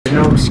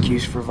No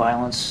excuse for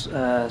violence,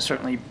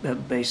 certainly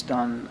based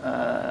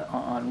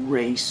on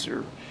race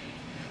or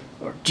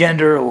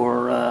gender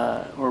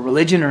or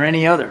religion or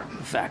any other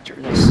factor.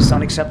 That's just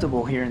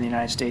unacceptable here in the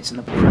United States. And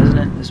the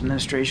President, this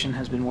administration,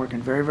 has been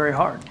working very, very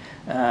hard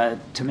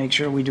to make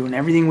sure we're doing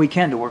everything we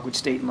can to work with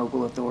state and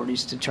local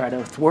authorities to try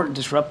to thwart and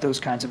disrupt those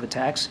kinds of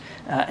attacks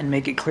and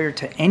make it clear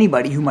to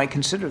anybody who might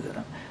consider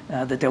them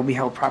that they'll be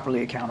held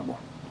properly accountable.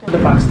 The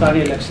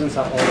Pakistani elections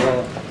are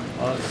over.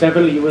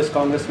 Several U.S.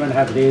 congressmen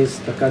have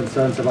raised the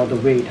concerns about the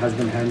way it has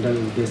been handled.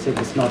 They say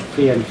it's not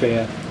free and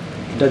fair.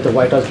 Does the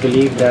White House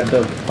believe that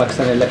the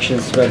Pakistan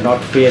elections were not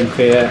free and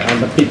fair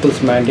and the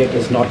people's mandate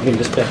is not being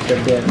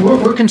respected there?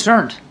 We're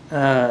concerned,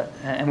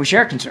 and we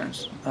share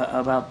concerns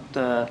about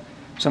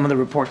some of the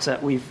reports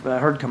that we've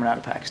heard coming out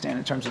of Pakistan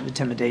in terms of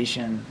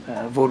intimidation,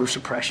 voter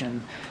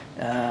suppression,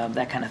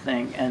 that kind of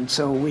thing. And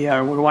so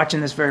we're watching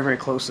this very, very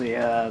closely.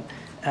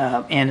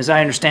 And as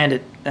I understand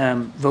it,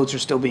 votes are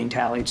still being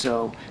tallied,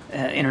 so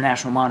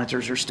international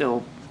monitors are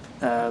still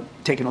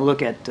taking a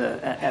look at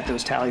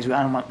those tallies.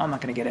 I'm not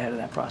going to get ahead of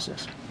that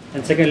process.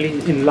 And secondly,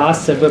 in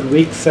last several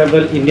weeks,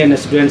 several Indian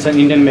students and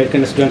Indian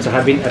American students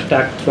have been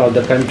attacked throughout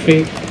the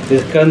country.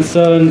 There's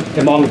concern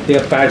among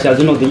their parents. As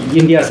you know,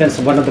 India sends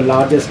one of the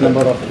largest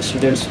number of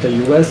students to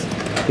the US.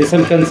 There's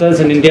some concerns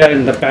in India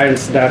and the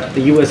parents that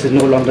the US is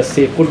no longer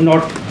safe, could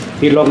not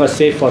be longer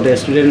safe for their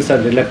students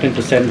and reluctant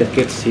to send the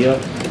kids here.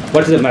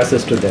 What is the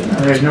message to them?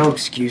 There's no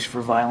excuse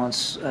for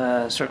violence,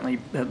 certainly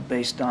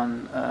based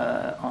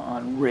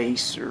on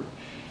race or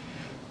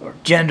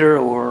gender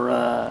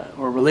or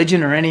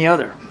religion or any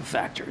other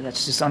factor.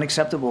 That's just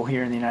unacceptable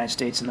here in the United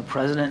States. And the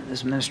President,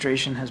 this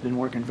administration, has been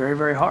working very,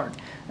 very hard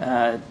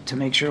to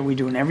make sure we're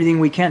doing everything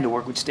we can to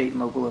work with state and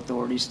local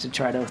authorities to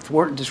try to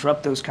thwart and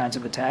disrupt those kinds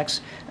of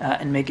attacks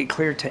and make it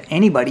clear to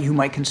anybody who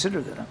might consider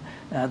them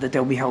that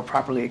they'll be held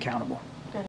properly accountable.